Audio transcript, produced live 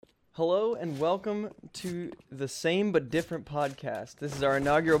Hello and welcome to the Same But Different podcast. This is our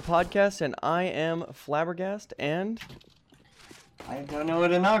inaugural podcast, and I am Flabbergast, and... I don't know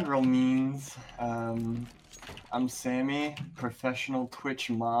what inaugural means. I'm Sammy, professional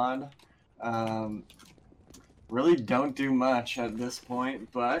Twitch mod. Really don't do much at this point,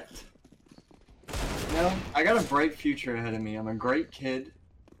 but... You know, I got a bright future ahead of me. I'm a great kid.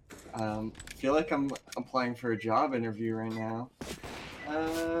 Feel like I'm applying for a job interview right now.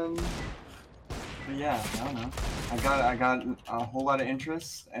 But yeah, I don't know. I got a whole lot of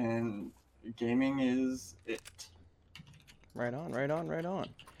interests, and gaming is it. Right on, right on, right on.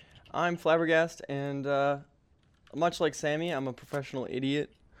 I'm Flabbergast, and much like Sammy, I'm a professional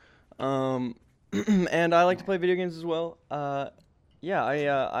idiot. And I like to play video games as well. Yeah,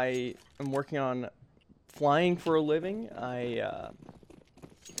 I am working on flying for a living. I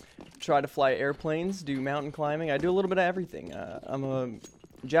try to fly airplanes, do mountain climbing. I do a little bit of everything. I'm a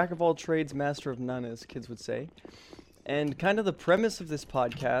jack of all trades, master of none, as kids would say. And kind of the premise of this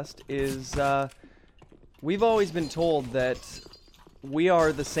podcast is we've always been told that we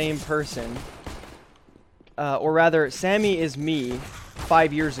are the same person, or rather, Sammy is me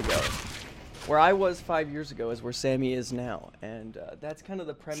 5 years ago. Where I was 5 years ago is where Sammy is now, and that's kind of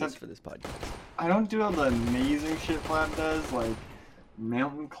the premise for this podcast. I don't do all the amazing shit Flab does, like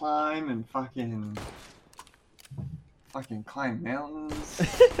mountain climb and fucking climb mountains.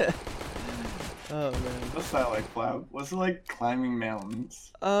 Oh man. What's that like, Flab? What's it like climbing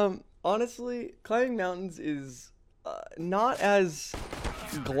mountains? Honestly, climbing mountains is not as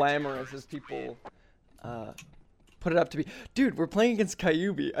glamorous as people put it up to be. Dude, we're playing against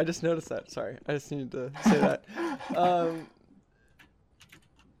Kyubi. I just noticed that. Sorry, I just needed to say that.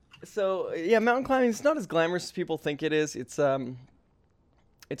 So yeah, mountain climbing is not as glamorous as people think it is.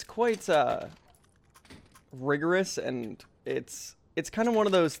 It's quite rigorous, and it's kind of one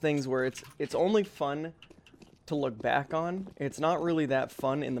of those things where it's only fun to look back on. It's not really that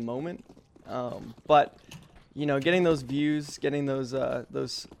fun in the moment, but you know, getting those views, getting those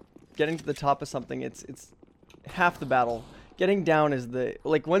getting to the top of something, it's half the battle. Getting down is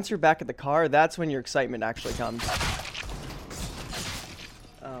once you're back at the car, that's when your excitement actually comes.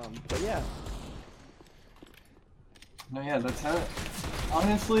 But yeah. No, yeah, that's how.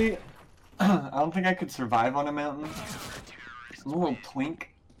 Honestly, I don't think I could survive on a mountain. I'm a little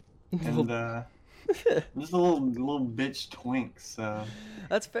twink, and just a little bitch twink. So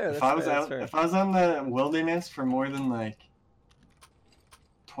that's fair. If I was out in the wilderness for more than like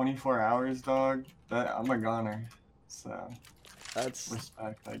 24 hours, dog, I'm a goner. So that's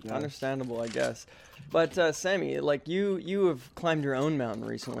respect, I guess. Understandable, I guess. But Sammy, like you have climbed your own mountain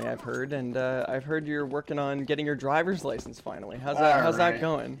recently, I've heard, and I've heard you're working on getting your driver's license finally. How's that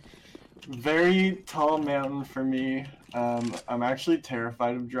going? Very tall mountain for me. I'm actually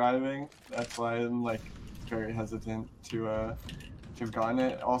terrified of driving. That's why I'm like very hesitant to have gotten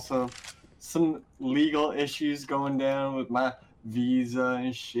it. Also, some legal issues going down with my visa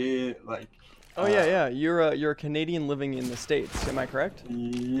and shit. Like, oh yeah. You're a Canadian living in the States. Am I correct?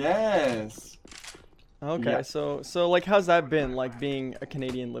 Yes. Okay. Yeah. So like, how's that been? Like being a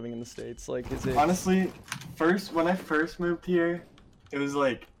Canadian living in the States. Like, is it? Honestly, when I first moved here, it was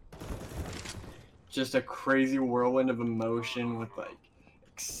like just a crazy whirlwind of emotion with like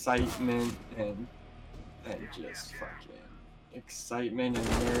excitement and just fucking excitement and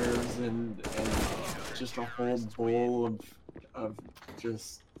nerves and just a whole bowl of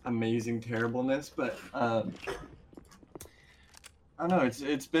just amazing terribleness. But I don't know,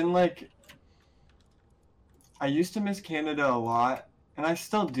 it's been like, I used to miss Canada a lot, and I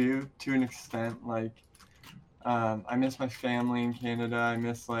still do to an extent. Like I miss my family in Canada. I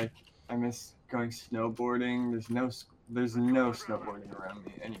miss going snowboarding. There's no snowboarding around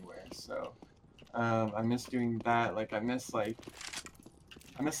me anywhere, so I miss doing that. Like I miss a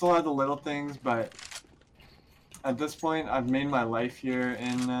lot of the little things, but at this point I've made my life here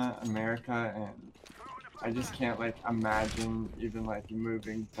in America, and I just can't like imagine even like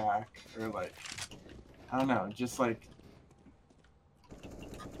moving back, or like, I don't know, just like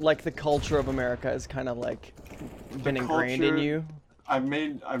the culture of America has kind of like been ingrained in you. I've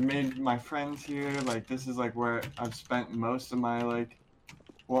made my friends here. Like, this is like where I've spent most of my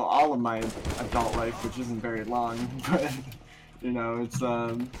all of my adult life, which isn't very long, but you know, it's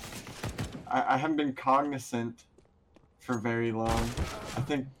I haven't been cognizant for very long. I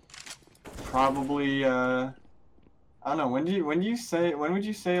think probably I don't know, when would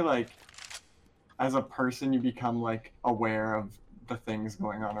you say like as a person you become like aware of the things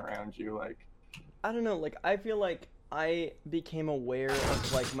going on around you? Like, I don't know, like I feel like I became aware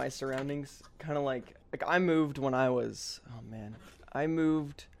of like my surroundings kind of like I moved when I was, oh man, I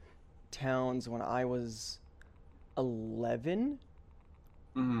moved towns when I was 11.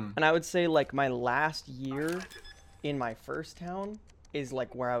 Mm-hmm. And I would say like my last year in my first town is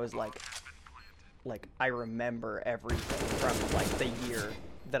like where I was like I remember everything from like the year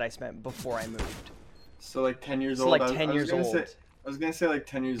that I spent before I moved. So like 10 years So old. like 10 years old. I was gonna say like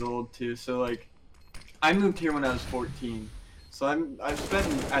 10 years old too. So like, I moved here when I was 14. So I've spent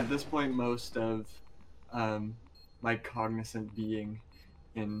at this point most of my cognizant being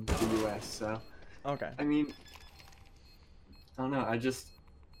in the U.S. So Okay. I mean, I don't know. This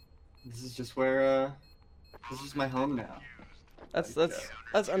is just where this is my home now. That's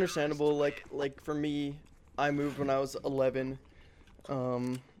understandable. Like for me, I moved when I was 11,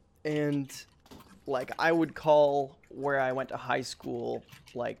 and like I would call where I went to high school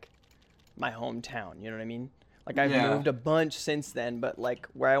like my hometown. You know what I mean? Like I've Yeah. moved a bunch since then, but like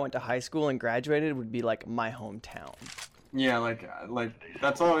where I went to high school and graduated would be like my hometown. Yeah, like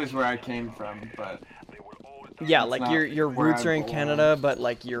that's always where I came from, but Yeah, it's like not your where roots I are in belong. Canada, but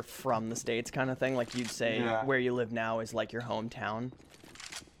like you're from the States kind of thing. Like you'd say Yeah. where you live now is like your hometown.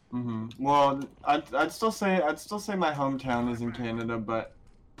 Well, I'd still say my hometown is in Canada, but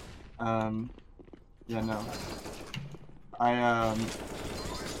yeah, no.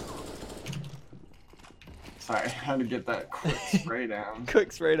 Sorry, I had to get that quick spray down.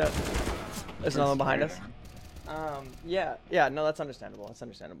 Quick straight up. There's Quick no one behind spray us. down. Yeah, no, that's understandable. That's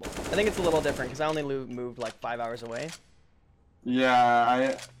understandable. I think it's a little different because I only moved like 5 hours away.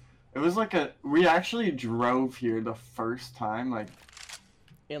 Yeah, it was like we actually drove here the first time, like,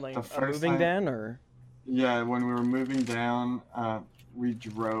 In like The a first moving time- van or? yeah, when we were moving down, we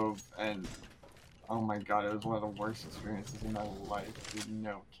drove, and oh my god, it was one of the worst experiences in my life, dude,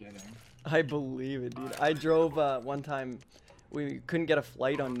 no kidding. I believe it, dude. I drove one time. We couldn't get a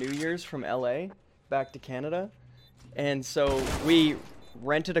flight on New Year's from LA back to Canada, and so we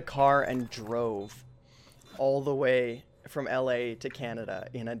rented a car and drove all the way from LA to Canada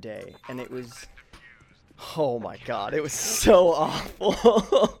in a day, and it was, oh my god, it was so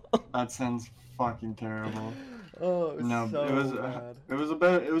awful. That sounds fucking terrible. Oh, it was No, so it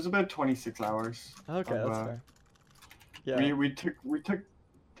bad. was about 26 hours. Okay, of, that's fair. Yeah. We took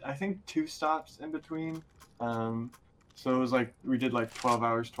I think 2 stops in between. So it was like we did like 12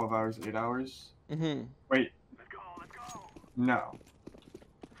 hours, 8 hours. Mhm. Wait. No.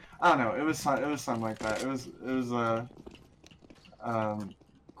 I don't know. It was something like that. It was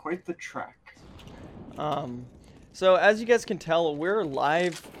quite the trek. So as you guys can tell, we're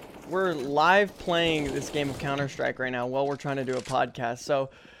live playing this game of Counter-Strike right now while we're trying to do a podcast.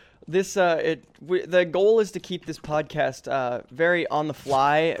 So this the goal is to keep this podcast very on the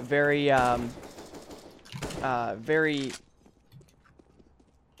fly, very on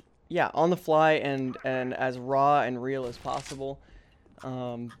the fly and as raw and real as possible.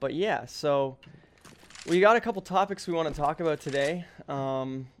 But yeah, so we got a couple topics we want to talk about today.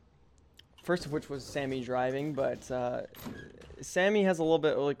 First of which was Sammy driving, but Sammy has a little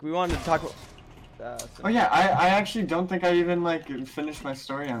bit, like, we wanted to talk about... Oh yeah, I actually don't think I even like finished my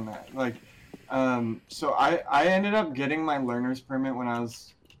story on that. Like, so I ended up getting my learner's permit when I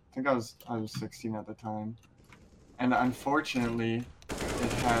was 16 at the time, and unfortunately,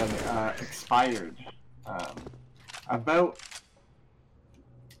 it had expired.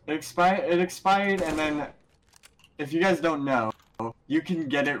 It expired, and then if you guys don't know, you can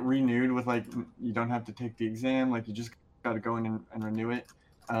get it renewed with, like, you don't have to take the exam, like, you just gotta go in and renew it,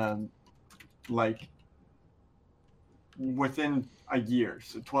 like, within a year,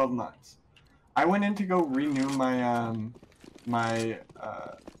 so 12 months. I went in to go renew my,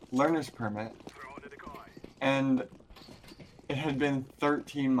 learner's permit, and it had been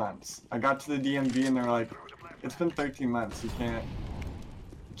 13 months. I got to the DMV and they were like, it's been 13 months, you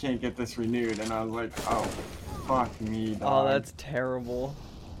can't get this renewed, and I was like, oh, fuck me, dog. Oh, that's terrible.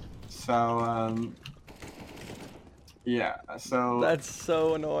 So, yeah, so... That's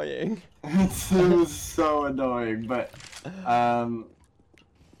so annoying. It was so annoying, but,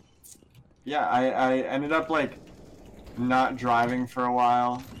 yeah, I ended up, like, not driving for a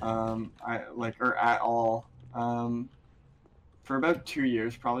while, or at all, for about 2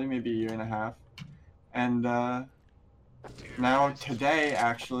 years, probably maybe a year and a half, and, now today,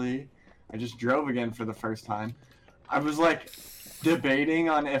 actually, I just drove again for the first time. I was, like, debating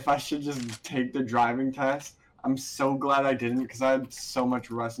on if I should just take the driving test. I'm so glad I didn't, because I had so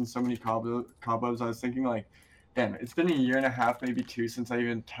much rust and so many cobwebs. I was thinking, like, damn, it's been a year and a half, maybe 2, since I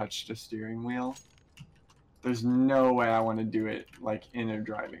even touched a steering wheel. There's no way I want to do it, like, in a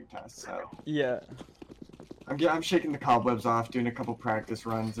driving test, so... Yeah. I'm shaking the cobwebs off, doing a couple practice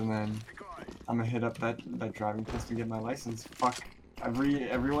runs, and then I'm gonna hit up that driving test and get my license. Fuck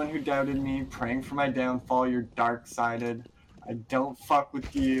Everyone who doubted me, praying for my downfall, you're dark-sided. I don't fuck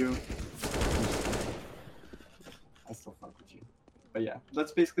with you. I still fuck with you. But yeah,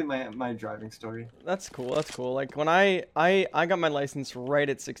 that's basically my driving story. That's cool. That's cool. Like when I got my license right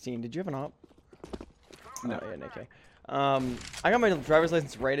at 16. Did you have an op? No. Oh, yeah, okay. I got my driver's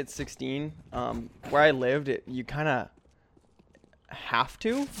license right at 16. Where I lived, you kind of have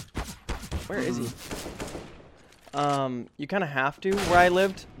to. Where is he? You kind of have to where I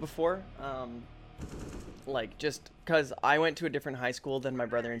lived before. Like just because I went to a different high school than my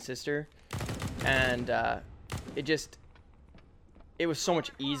brother and sister, and it was so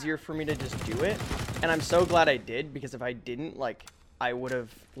much easier for me to just do it, and I'm so glad I did, because if I didn't, like, I would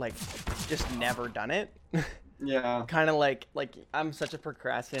have like just never done it. Yeah. Kind of like I'm such a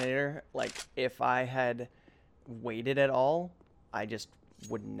procrastinator. Like if I had waited at all, I just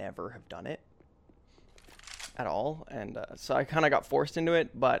would never have done it at all. And so I kind of got forced into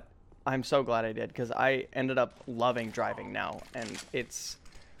it, but I'm so glad I did, because I ended up loving driving now, and it's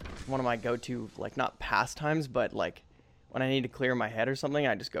one of my go-to, like, not pastimes, but like when I need to clear my head or something,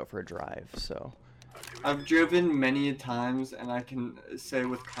 I just go for a drive. So I've driven many times, and I can say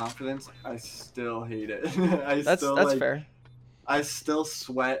with confidence, I still hate it. that's fair. I still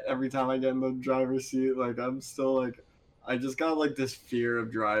sweat every time I get in the driver's seat. Like, I'm still like, I just got like this fear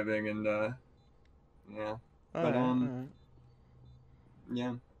of driving, and yeah. But Alright.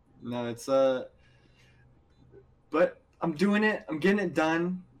 yeah, no, it's but I'm doing it. I'm getting it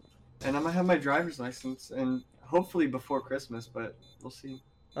done, and I'm gonna have my driver's license, and hopefully before Christmas. But we'll see.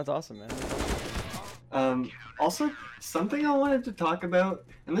 That's awesome, man. Also, something I wanted to talk about,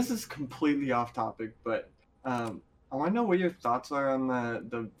 and this is completely off topic, but I want to know what your thoughts are on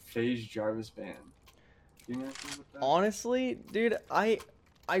the FaZe Jarvis ban. Do you know anything about that? Honestly, dude, I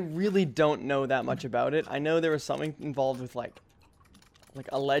really don't know that much about it. I know there was something involved with like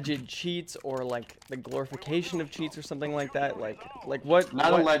alleged cheats, or like the glorification of cheats or something like that. Like what?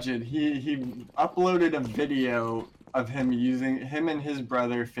 Not what? alleged. He uploaded a video of him and his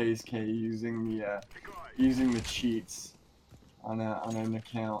brother FaZe K using the cheats on an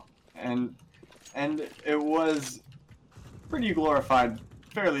account, and it was pretty glorified,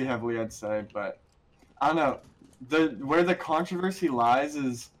 fairly heavily, I'd say. But I don't know. Where the controversy lies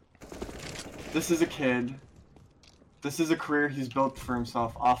is, this is a kid. This is a career he's built for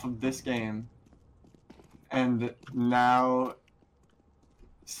himself off of this game, and now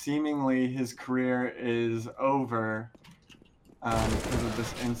seemingly his career is over because of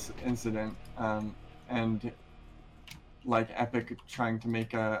this incident, and like Epic trying to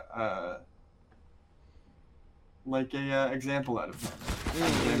make a example out of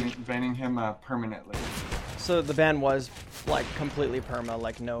him, and banning him permanently. So the ban was like completely perma,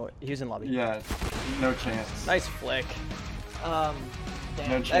 like no, he was in lobby. Yeah, no chance. Nice flick. Damn,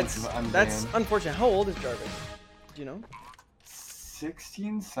 No chance of unban. That's unfortunate. How old is Jarvis? Do you know?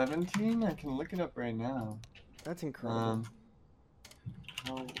 16, 17? I can look it up right now. That's incredible.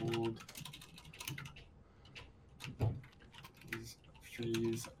 How old is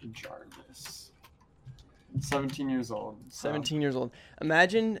FaZe Jarvis? 17 years old. 17 years old.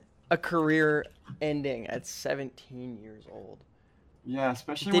 Imagine a career ending at 17 years old. Yeah,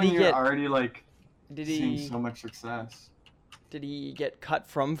 especially Did when he you're get- already like Did seeing he so much success. did he get cut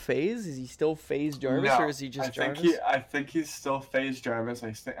from FaZe? Is he still FaZe Jarvis, No, or is he just I think Jarvis? I think he's still FaZe Jarvis.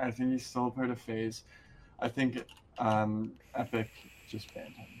 I think he's still part of FaZe. I think Epic just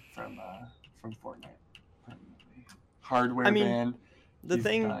banned him from Fortnite permanently. Hardware I mean, ban. the he's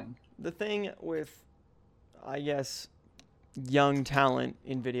thing done. the thing with, I guess, young talent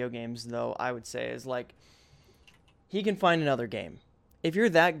in video games, though, I would say, is like, he can find another game. If you're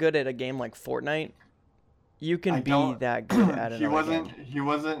that good at a game like Fortnite, you can be that good at another game.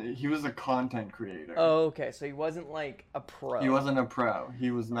 He was a content creator. Oh, okay. So he wasn't like a pro. He wasn't a pro.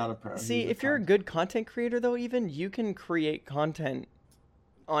 He was not a pro. See, if you're a good content creator, though, even, you can create content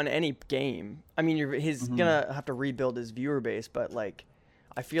on any game. I mean, he's gonna have to rebuild his viewer base, but like,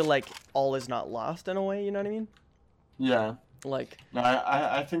 I feel like all is not lost in a way. You know what I mean? Yeah. Like, No,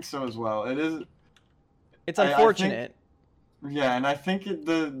 I think so as well. It is. it's unfortunate. Yeah, and I think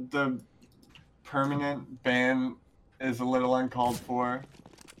the permanent ban is a little uncalled for,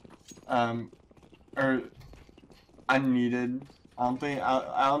 or unneeded.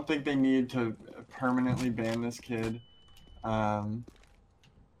 I don't think they need to permanently ban this kid,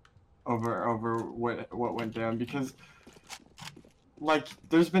 over what went down, because like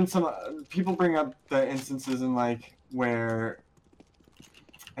there's been some people bring up the instances in like where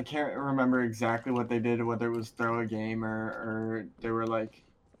I can't remember exactly what they did, whether it was throw a game or they were like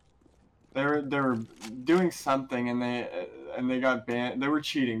they were doing something, and and they got banned. They were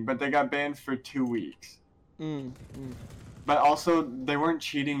cheating, but they got banned for 2 weeks. But also, they weren't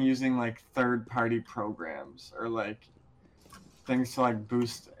cheating using like third-party programs or like things to like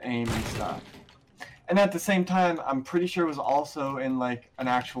boost aim and stuff. And at the same time, I'm pretty sure it was also in like an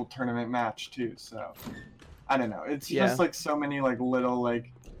actual tournament match too. So I don't know. It's just like so many like little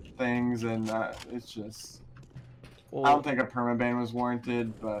like things, and it's just. Well, I don't think a permaban was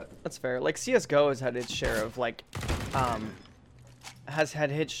warranted, but that's fair. Like CS:GO has had its share of like, has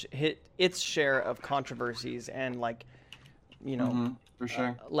had hit its share of controversies and like, you know, for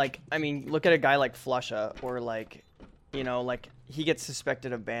sure. Like I mean, look at a guy like Flusha, or like, you know, like he gets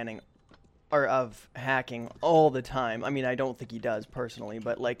suspected of banning, or of hacking all the time. I mean, I don't think he does personally,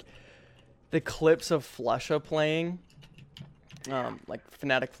 but like, the clips of Flusha playing, like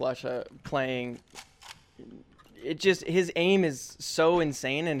Fnatic Flusha playing. It just, his aim is so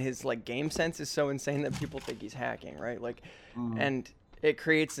insane, and his like game sense is so insane that people think he's hacking, right? Like, and it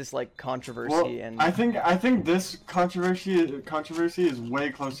creates this like controversy. Well, and I think this controversy is way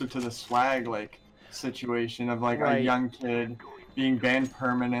closer to the swag like situation of like a young kid being banned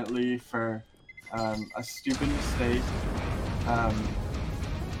permanently for a stupid mistake.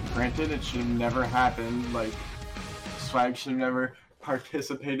 Granted, it should have never happened. Like, swag should have never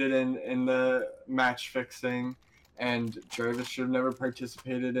participated in the match fixing. And Jarvis should have never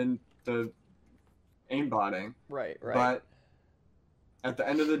participated in the aimbotting. Right. But at the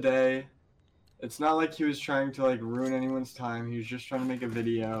end of the day, it's not like he was trying to like ruin anyone's time. He was just trying to make a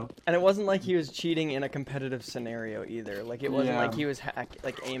video. And it wasn't like he was cheating in a competitive scenario either. Like it wasn't like he was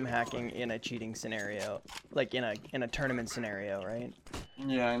aim hacking in a cheating scenario, like in a tournament scenario, right?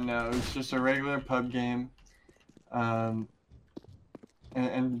 Yeah, no, it was just a regular pub game.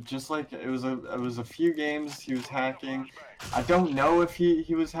 And just like it was a few games he was hacking. I don't know if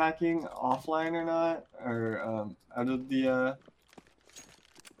he was hacking offline or not, or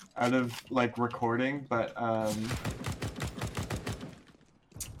out of like recording, but I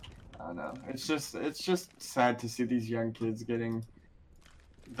don't know. It's just sad to see these young kids getting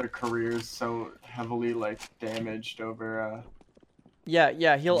their careers so heavily like damaged over.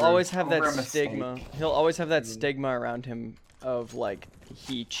 Yeah. He'll always have that stigma. He'll always have that stigma around him of like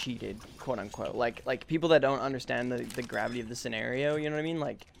he cheated, quote unquote. Like people that don't understand the gravity of the scenario, you know what I mean?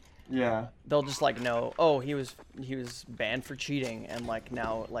 Like, yeah, they'll just like know, oh, he was banned for cheating, and like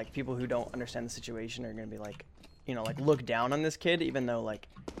now like people who don't understand the situation are gonna be like, you know, like look down on this kid, even though like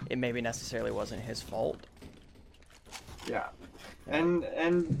it maybe necessarily wasn't his fault. Yeah, and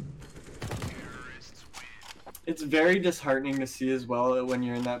it's very disheartening to see as well when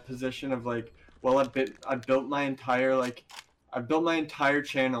you're in that position of like, well, I built my entire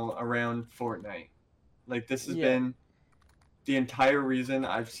channel around Fortnite. Like, this has been the entire reason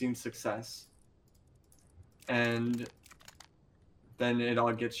I've seen success. And then it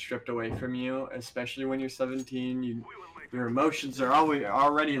all gets stripped away from you, especially when you're 17. Your emotions are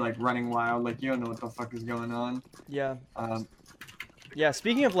already like running wild. Like, you don't know what the fuck is going on. Yeah. Yeah,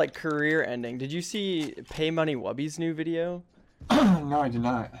 speaking of like career ending, did you see PaymoneyWubby's new video? No, I did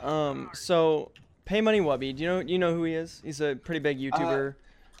not. So PaymoneyWubby, do you know who he is? He's a pretty big YouTuber.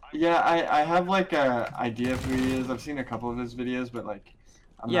 Yeah, I have like a idea of who he is. I've seen a couple of his videos, but like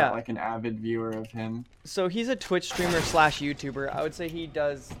I'm not like an avid viewer of him. So he's a Twitch streamer / YouTuber. I would say he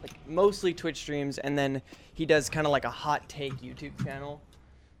does like mostly Twitch streams, and then he does kind of like a hot take YouTube channel,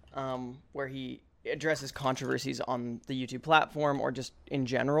 where he addresses controversies on the YouTube platform or just in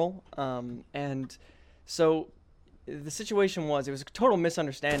general. And so the situation was, it was a total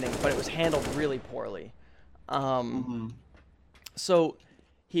misunderstanding, but it was handled really poorly. So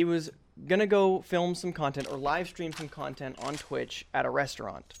he was gonna go film some content or live stream some content on Twitch at a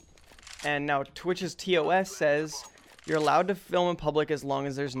restaurant. And now Twitch's TOS says you're allowed to film in public as long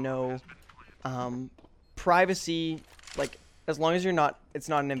as there's no privacy, like as long as it's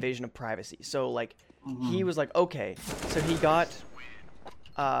not an invasion of privacy. So like he was like, okay. So he got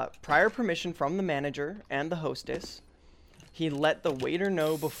prior permission from the manager and the hostess. He let the waiter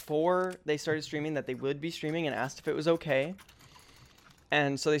know before they started streaming that they would be streaming and asked if it was okay.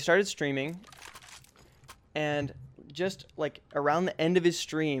 And so they started streaming, and just like around the end of his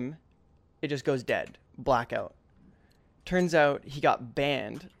stream, it just goes dead, blackout. Turns out he got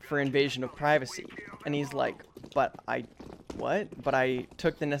banned for invasion of privacy. And he's like, but I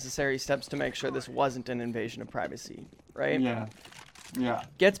took the necessary steps to make sure this wasn't an invasion of privacy, right? Yeah.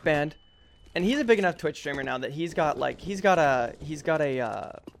 Gets banned. And he's a big enough Twitch streamer now that he's got a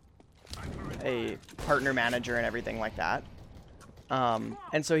partner manager and everything like that.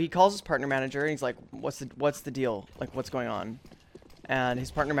 And so he calls his partner manager and he's like, what's the deal? Like, what's going on? and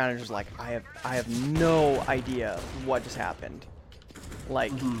his partner manager's like, I have no idea what just happened.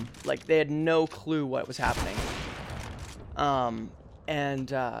 Like, like they had no clue what was happening.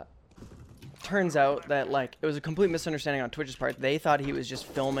 Turns out that like it was a complete misunderstanding on Twitch's part. They thought he was just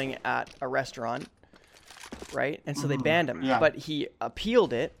filming at a restaurant, right? And so they banned him. Yeah. But he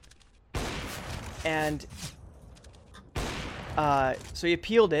appealed it, and so he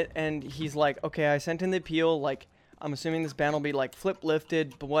appealed it, and he's like, okay, I sent in the appeal. Like, I'm assuming this ban will be like flip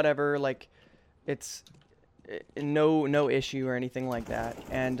lifted, but whatever. Like, it's no issue or anything like that.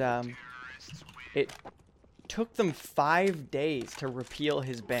 And it took them 5 days to repeal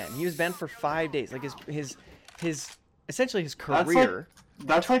his ban. He was banned for 5 days. Like his essentially his career.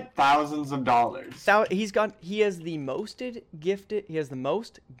 That's like thousands of dollars. He has the most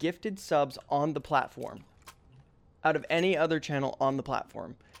gifted subs on the platform. Out of any other channel on the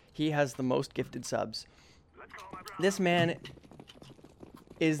platform, he has the most gifted subs. This man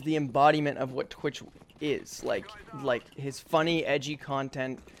is the embodiment of what Twitch is. Like his funny, edgy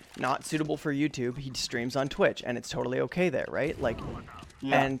content, not suitable for YouTube. He streams on Twitch, and it's totally okay there, right? Like,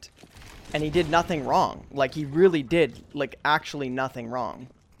 Yeah. and he did nothing wrong. Like, he really did, like, actually nothing wrong.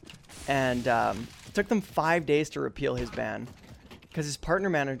 And it took them 5 days to repeal his ban. Because his partner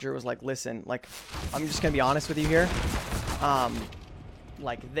manager was like, listen, like, I'm just going to be honest with you here.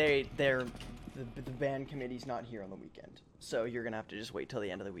 Like, the ban committee's not here on the weekend. So you're going to have to just wait till the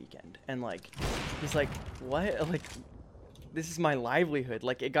end of the weekend. And, like, he's like, what? Like, this is my livelihood.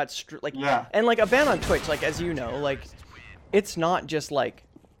 Like, it got, Yeah. And, like, a ban on Twitch, like, as you know, like, it's not just, like,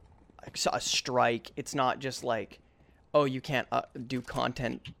 a strike. It's not just, like, oh, you can't do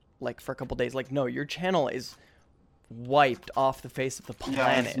content, like, for a couple days. Like, no, your channel is wiped off the face of the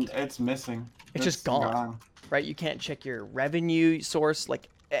planet. Yeah, it's missing. It's just gone, right? You can't check your revenue source, like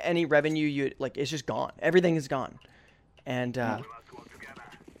any revenue it's just gone. Everything is gone. And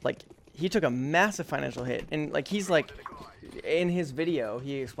like he took a massive financial hit, and like he's like in his video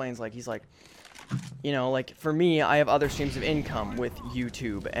he explains, like he's like, you know, like for me, I have other streams of income with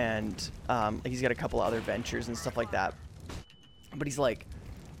YouTube, and he's got a couple other ventures and stuff like that. But he's like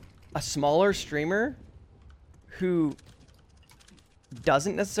a smaller streamer who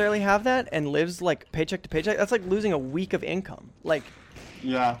doesn't necessarily have that and lives like paycheck to paycheck. That's like losing a week of income. Like,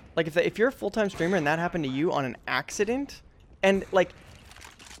 yeah, like if you're a full-time streamer and that happened to you on an accident, and like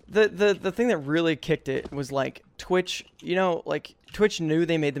the thing that really kicked it was like Twitch, you know, like Twitch knew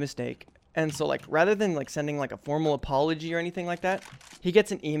they made the mistake. And so like rather than like sending like a formal apology or anything like that, he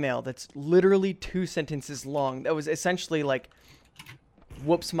gets an email that's literally 2 sentences long that was essentially like,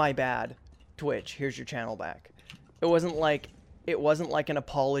 whoops, my bad, Twitch, here's your channel back. It wasn't like an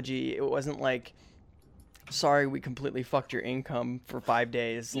apology. It wasn't like, sorry, we completely fucked your income for 5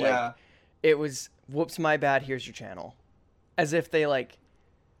 days. Yeah. Like, it was, whoops, my bad, here's your channel. As if they like,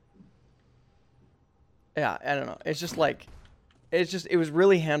 yeah, I don't know. It's just like, it was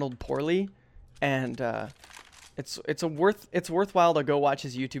really handled poorly, and it's worthwhile to go watch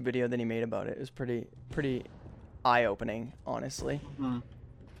his YouTube video that he made about it. It was pretty eye-opening, honestly.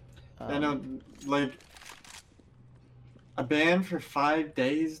 I know, like, a ban for 5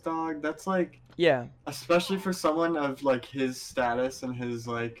 days, dog. That's like, Yeah. especially for someone of like his status and his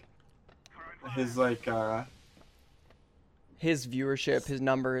viewership, his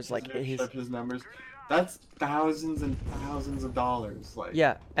numbers, like his numbers. That's thousands and thousands of dollars. Like,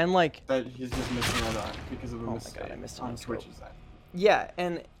 yeah, and like that he's just missing out on because of a Oh my mistake God, I missed it on on scope. Twitch's side. yeah,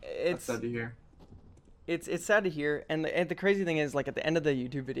 and That's it's sad to hear. it's sad to hear, and the crazy thing is, like, at the end of the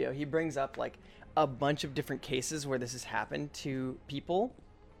YouTube video, he brings up like a bunch of different cases where this has happened to people,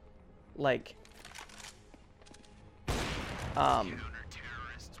 like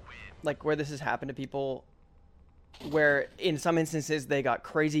where this has happened to people, where in some instances they got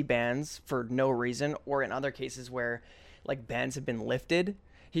crazy bans for no reason, or in other cases where like bans have been lifted.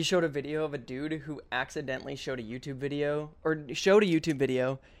 He showed a video of a dude who accidentally showed a YouTube video,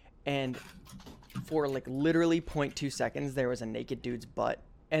 and for like literally 0.2 seconds there was a naked dude's butt,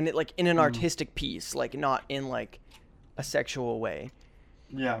 and it like in an artistic piece, like not in like a sexual way.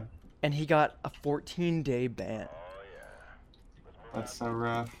 Yeah. And he got a 14-day ban. That's so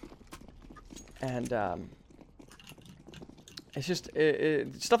rough. And it's just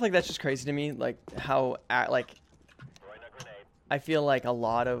stuff like that's just crazy to me. Like how like I feel like a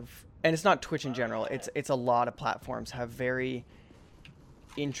lot of, and it's not Twitch in general, it's a lot of platforms have very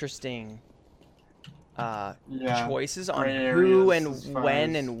interesting choices on who and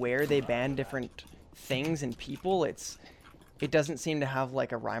when and where they ban different things and people. It doesn't seem to have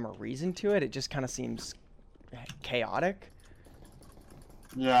like a rhyme or reason to it. It just kind of seems chaotic.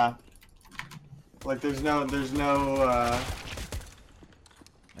 Yeah. Like there's no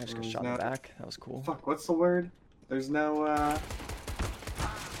I just got shot in the back. That was cool. Fuck, what's the word? There's no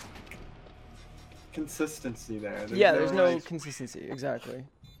consistency there. There's no consistency. Exactly.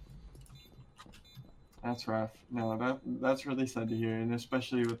 That's rough. No, that's really sad to hear, and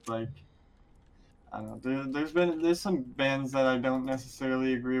especially with like, I don't know. There's some bands that I don't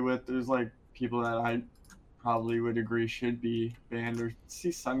necessarily agree with. There's like people that I probably would agree should be banned or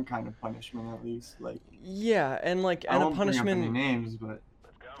see some kind of punishment at least. Like, yeah, and like I won't a punishment. Bring up any names, but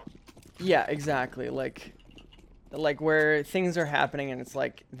yeah, exactly. Like where things are happening and it's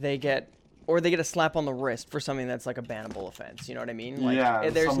like they get a slap on the wrist for something that's like a bannable offense. You know what I mean? Like, yeah,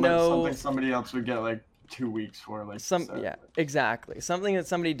 there's something somebody else would get like 2 weeks for, like yeah, exactly. Something that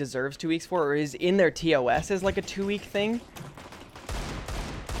somebody deserves 2 weeks for, or is in their TOS as like a 2-week thing,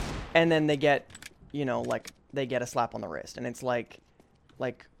 and then they get, you know, like they get a slap on the wrist, and it's like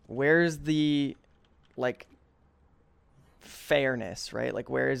where's the like fairness, right? Like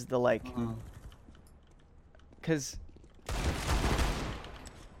where is the like, because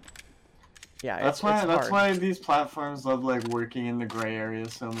yeah, that's why these platforms love like working in the gray area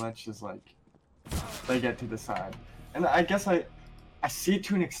so much, is like they get to decide. And I guess I see it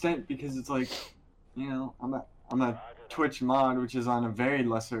to an extent, because it's like, you know, I'm a Twitch mod, which is on a very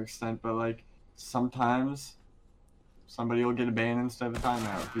lesser extent, but like sometimes somebody will get a ban instead of a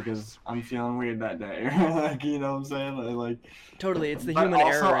timeout because I'm feeling weird that day. Like, you know what I'm saying? Like totally, it's the human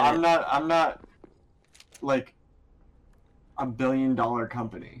error. Also, I'm not like a $1 billion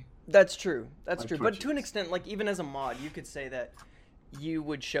company. That's true. That's true. Twitch But to an extent, like even as a mod, you could say that you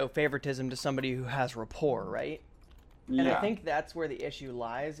would show favoritism to somebody who has rapport, right? Yeah. And I think that's where the issue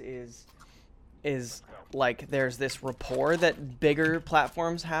lies, is like there's this rapport that bigger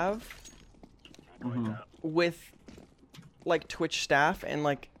platforms have with like Twitch staff and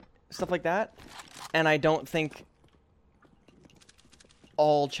like stuff like that. And I don't think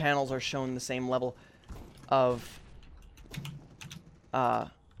all channels are shown the same level of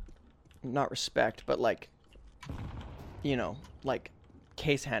not respect, but like, you know, like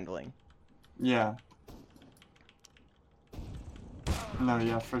case handling. Yeah. No,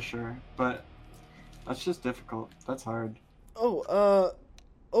 yeah, for sure. But that's just difficult. That's hard. Oh,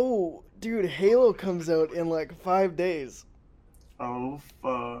 dude, Halo comes out in like 5 days. Oh,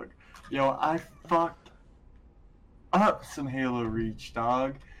 fuck. Yo, I fucked up some Halo Reach,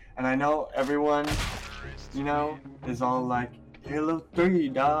 dog. And I know everyone, you know, is all like, Halo 3,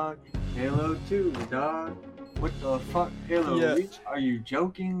 dog. Halo 2, dog. What the fuck? Halo Reach? Are you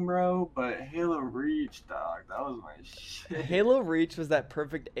joking, bro? But Halo Reach, dog, that was my shit. Halo Reach was that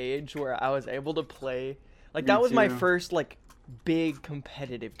perfect age where I was able to play. Like, that was my first, like, big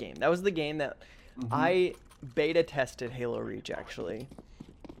competitive game. That was the game that I beta tested Halo Reach, actually.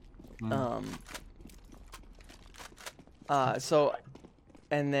 So,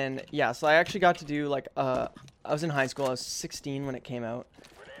 and then, yeah, so I actually got to do, like, I was in high school. I was 16 when it came out.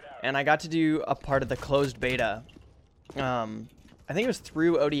 And I got to do a part of the closed beta. I think it was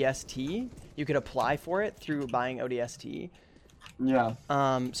through ODST. You could apply for it through buying ODST. Yeah.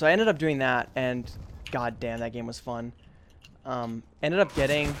 So I ended up doing that, and god damn, that game was fun. Ended up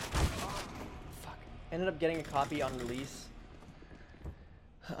getting a copy on release.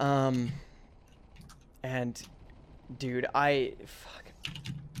 And dude,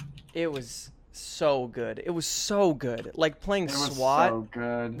 it was so good. It was so good. Like playing SWAT. So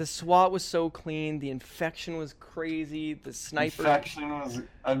good. The SWAT was so clean. The infection was crazy. The sniper.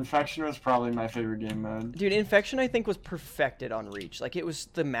 Infection was probably my favorite game mode. Dude, infection I think was perfected on Reach. Like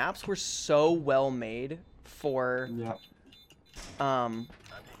the maps were so well made for. Yeah.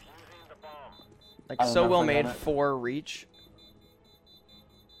 Like so well made for Reach.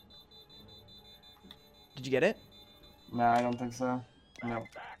 Did you get it? No, I don't think so. No.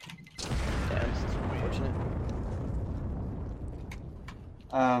 Damn, unfortunate.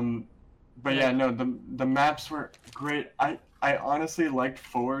 But yeah, no, the maps were great. I honestly liked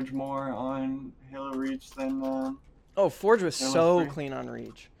Forge more on Halo Reach than oh, Forge was Halo so 3. clean on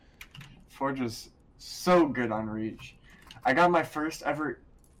Reach. Forge was so good on Reach. I got my first ever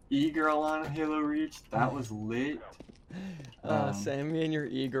e-girl on Halo Reach. That was lit. Sammy and your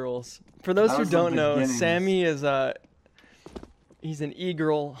e-girls. For those who don't know, Sammy is he's an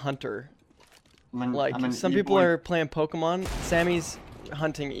e-girl hunter. Like some people are playing Pokemon, Sammy's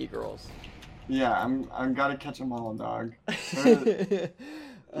hunting e-girls. Yeah, I'm gotta catch them all, dog.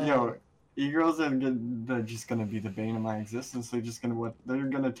 Yo, e-girls they're just gonna be the bane of my existence. They're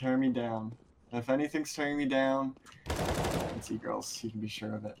gonna tear me down. If anything's tearing me down, it's e-girls. You can be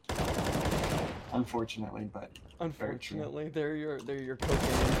sure of it. Unfortunately, but unfortunately, they're your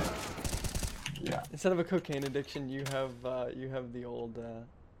cocaine. Yeah. Instead of a cocaine addiction, you have the old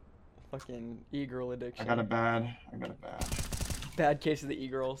fucking e-girl addiction. I got a bad. Bad case of the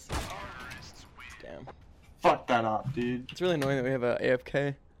e-girls. Damn. Fuck that up, dude. It's really annoying that we have a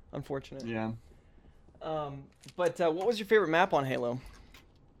AFK. Unfortunate. Yeah. But what was your favorite map on Halo?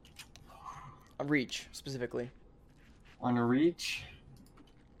 Reach, specifically. On Reach?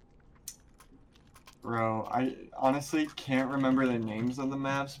 Bro, I honestly can't remember the names of the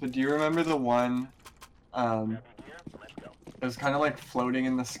maps, but do you remember the one, it was kind of like floating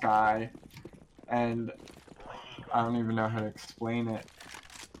in the sky, and I don't even know how to explain it.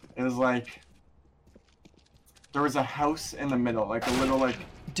 It was like, there was a house in the middle, like a little like...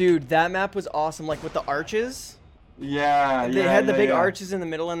 Dude, that map was awesome, like with the arches. Yeah, They had the big arches in the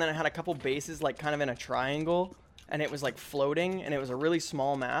middle, and then it had a couple bases like kind of in a triangle, and it was like floating, and it was a really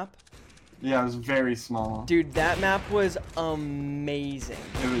small map. Yeah, it was very small. Dude, that map was amazing.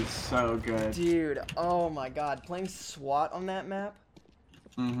 It was so good. Dude, oh my god. Playing SWAT on that map?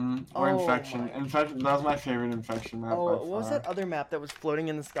 Or Oh Infection. Infection, that was my favorite Infection map by Oh, far. what was that other map that was floating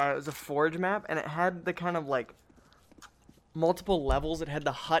in the sky? It was a Forge map, and it had the kind of like multiple levels. It had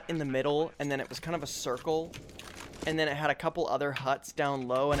the hut in the middle, and then it was kind of a circle. And then it had a couple other huts down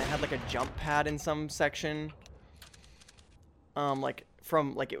low, and it had like a jump pad in some section.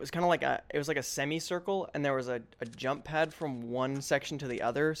 It was kind of like a semicircle, and there was a jump pad from one section to the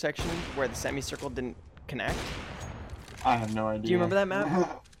other section where the semicircle didn't connect. I have no idea. Do you remember that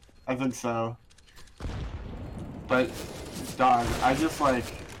map? I think so. But, dog, I just like...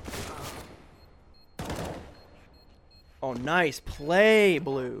 Oh, nice play,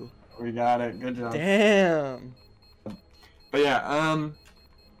 Blue. We got it. Good job. Damn. But yeah,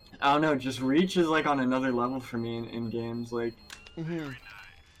 I don't know. Just Reach is like on another level for me in games. Like,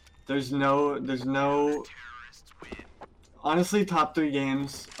 there's no. Honestly, top 3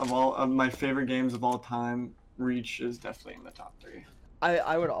 games of my favorite games of all time. Reach is definitely in the top 3.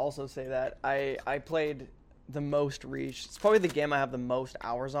 I would also say that I played the most Reach. It's probably the game I have the most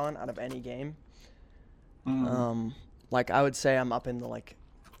hours on out of any game. Like I would say I'm up in the like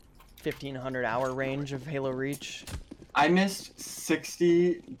 1,500 hour range of Halo Reach. I missed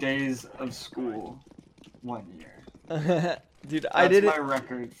 60 days of school 1 year. Dude, I did it. That's my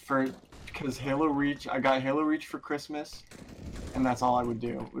record because Halo Reach. I got Halo Reach for Christmas, and that's all I would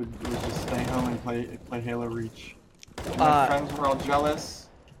do. Would just stay home and play Halo Reach. And my friends were all jealous,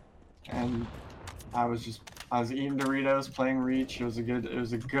 and I was eating Doritos, playing Reach. It was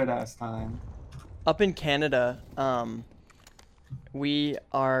a good ass time. Up in Canada,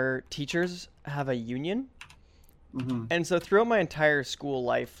 our teachers have a union. And so throughout my entire school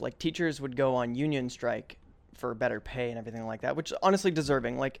life, like teachers would go on union strike for better pay and everything like that, which is honestly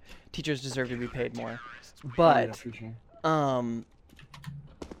deserving. Like teachers deserve to be paid more. But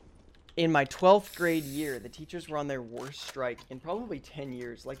in my 12th grade year, the teachers were on their worst strike in probably 10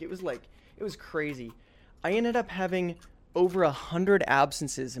 years. Like it was crazy. I ended up having over 100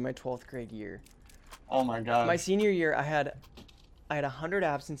 absences in my 12th grade year. Oh my god. My senior year, I had 100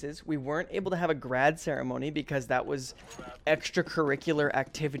 absences. We weren't able to have a grad ceremony because that was extracurricular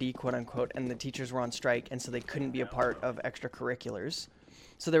activity, quote unquote, and the teachers were on strike, and so they couldn't be a part of extracurriculars.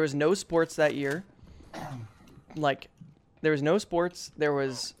 So there was no sports that year. Like, there was no sports. There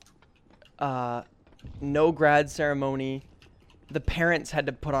was no grad ceremony. The parents had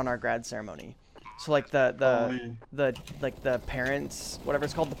to put on our grad ceremony. So like the parents, whatever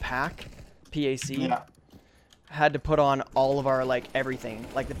it's called, the PAC, PAC. Yeah. Had to put on all of our like everything.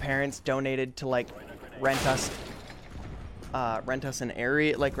 Like the parents donated to like rent us an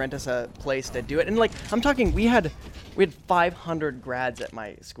area, like rent us a place to do it. And like I'm talking, we had 500 grads at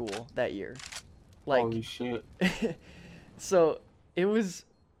my school that year. Like, holy shit. So it was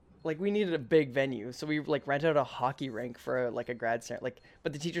like we needed a big venue, so we like rented out a hockey rink for like a grad center. Like,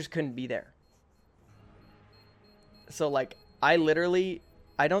 but the teachers couldn't be there. So like I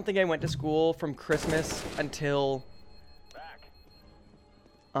don't think I went to school from Christmas until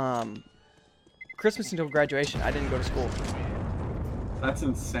Christmas until graduation. I didn't go to school. That's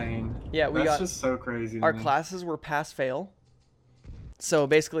insane. Yeah, that's just so crazy. Our classes were pass fail. So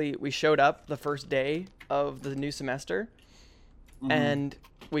basically, we showed up the first day of the new semester, and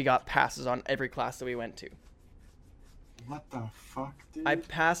we got passes on every class that we went to. What the fuck, dude? I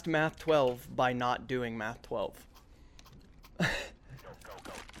passed Math 12 by not doing Math 12.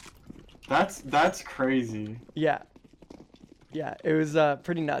 That's crazy. Yeah. Yeah, it was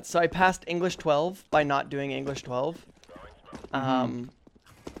pretty nuts. So I passed English 12 by not doing English 12. I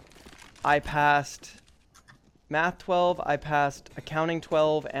passed Math 12, I passed Accounting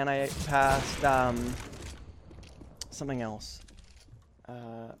 12, and I passed something else.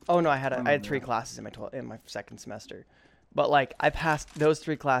 Oh no, I had 3 classes in my second semester. But like I passed those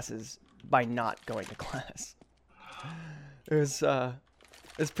 3 classes by not going to class. It was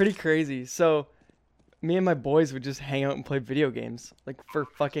pretty crazy. So me and my boys would just hang out and play video games. Like for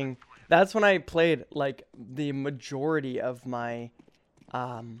fucking that's when I played like the majority of my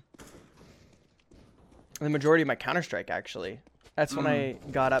Counter-Strike actually. That's when I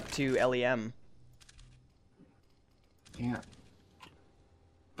got up to LEM. Yeah.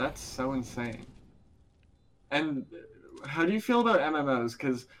 That's so insane. And how do you feel about MMOs?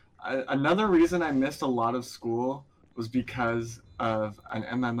 Because another reason I missed a lot of school was because of an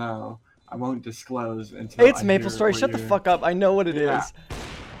MMO I won't disclose until It's MapleStory. Shut the fuck up. I know what it is.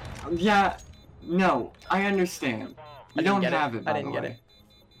 Yeah. No, I understand. You don't have it, by I didn't the get way. it.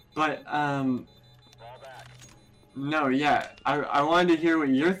 But, no, yeah. I wanted to hear what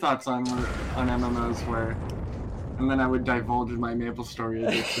your thoughts on MMOs were. And then I would divulge my MapleStory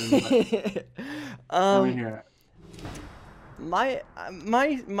addiction. Let me hear it. My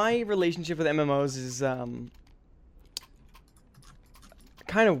relationship with MMOs is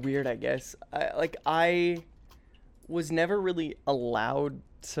kind of weird, I guess. I was never really allowed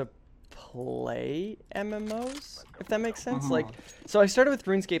to play MMOs, if that makes sense. Like, so I started with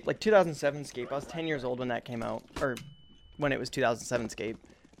RuneScape, like 2007 Scape. I was 10 years old when that came out, or when it was 2007 Scape.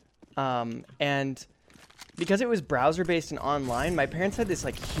 And because it was browser-based and online, my parents had this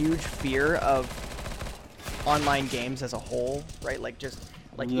like huge fear of online games as a whole, right? Like just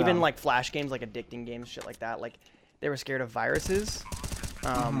like even like flash games, like addicting games, shit like that. Like they were scared of viruses.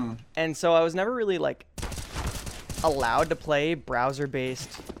 And so I was never really like allowed to play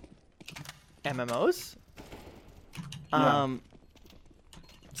browser-based MMOs.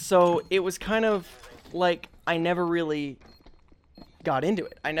 So it was kind of like I never really got into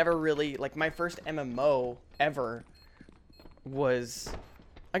it. I never really like my first MMO ever was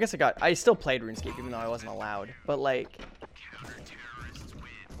I still played RuneScape even though I wasn't allowed, but like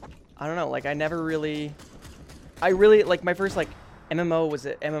I don't know, like I really like my first like MMO was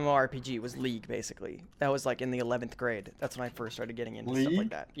an MMORPG was League basically. That was like in the 11th grade. That's when I first started getting into stuff like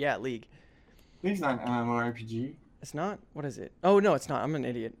that. Yeah, League. League's not an MMORPG. It's not? What is it? Oh no, it's not. I'm an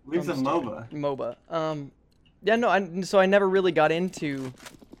idiot. League's a MOBA. MOBA. Yeah, no, so I never really got into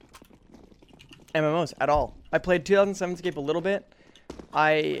MMOs at all. I played 2007 Scape a little bit.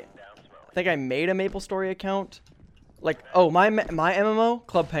 I think I made a MapleStory account. Like, oh, my MMO,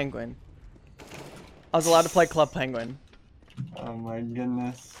 Club Penguin. I was allowed to play Club Penguin. Oh my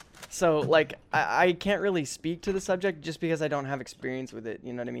goodness. So, like, I can't really speak to the subject just because I don't have experience with it,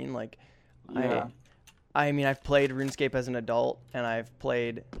 you know what I mean? Like, yeah. I mean, I've played RuneScape as an adult, and I've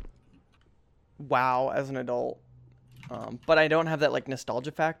played WoW as an adult, but I don't have that, like,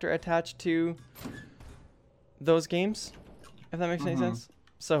 nostalgia factor attached to those games, if that makes any sense.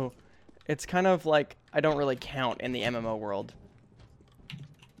 So, it's kind of like I don't really count in the MMO world.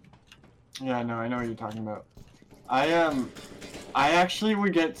 Yeah, no, I know what you're talking about. I actually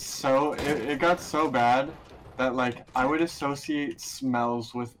would get so it got so bad that like I would associate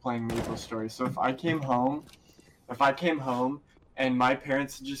smells with playing MapleStory. So if I came home and my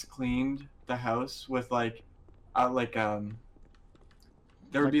parents had just cleaned the house with there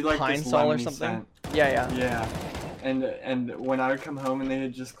would be like Pine this Sol or lemony something. scent. Yeah. And when I would come home and they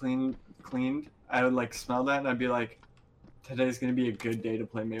had just cleaned, I would like smell that and I'd be like, today's gonna be a good day to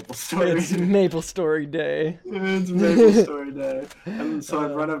play MapleStory. It's MapleStory Day. It's MapleStory Day. And so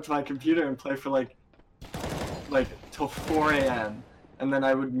I'd run up to my computer and play for like till 4 a.m. and then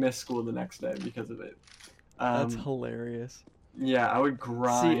I would miss school the next day because of it. That's hilarious. Yeah, I would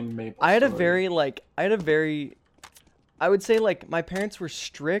grind MapleStory. I would say like my parents were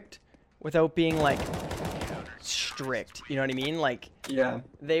strict without being like strict. You know what I mean? Like, yeah,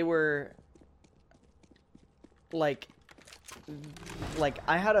 they were like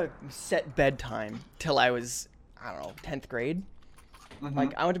I had a set bedtime till I was, I don't know, 10th grade.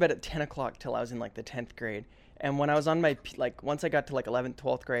 Like I went to bed at 10 o'clock till I was in like the 10th grade. And when I was on my, like once I got to like 11th,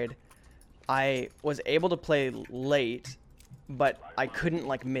 12th grade, I was able to play late, but I couldn't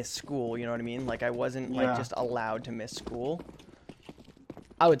like miss school. You know what I mean? Like I wasn't like just allowed to miss school.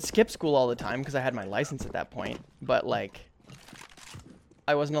 I would skip school all the time because I had my license at that point, but like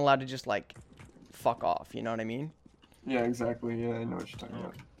I wasn't allowed to just like fuck off. You know what I mean? Yeah, exactly. Yeah, I know what you're talking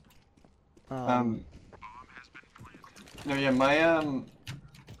about. No, yeah, my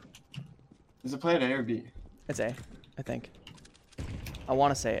is it played A or B? It's A, I think. I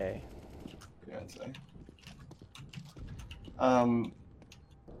want to say A. Yeah, it's A.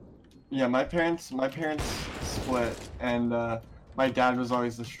 Yeah, my parents split, and my dad was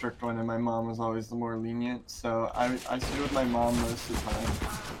always the strict one, and my mom was always the more lenient. So I stayed with my mom most of the time.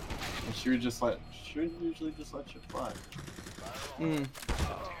 and she would usually just let shit fly.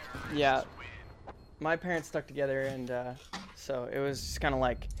 Yeah, my parents stuck together, and so it was just kind of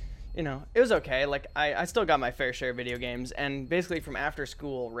like, you know, it was okay. Like I still got my fair share of video games, and basically from after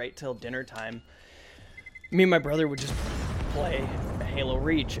school right till dinner time, me and my brother would just play Halo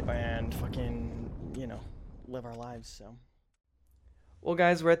Reach and fucking, you know, live our lives. So, well,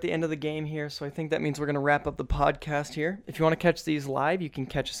 guys, we're at the end of the game here, so I think that means we're going to wrap up the podcast here. If you want to catch these live, you can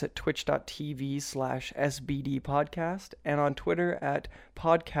catch us at twitch.tv/SBDpodcast and on Twitter at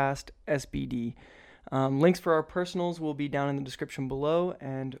podcastsbd. Links for our personals will be down in the description below,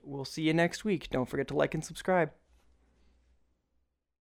 and we'll see you next week. Don't forget to like and subscribe.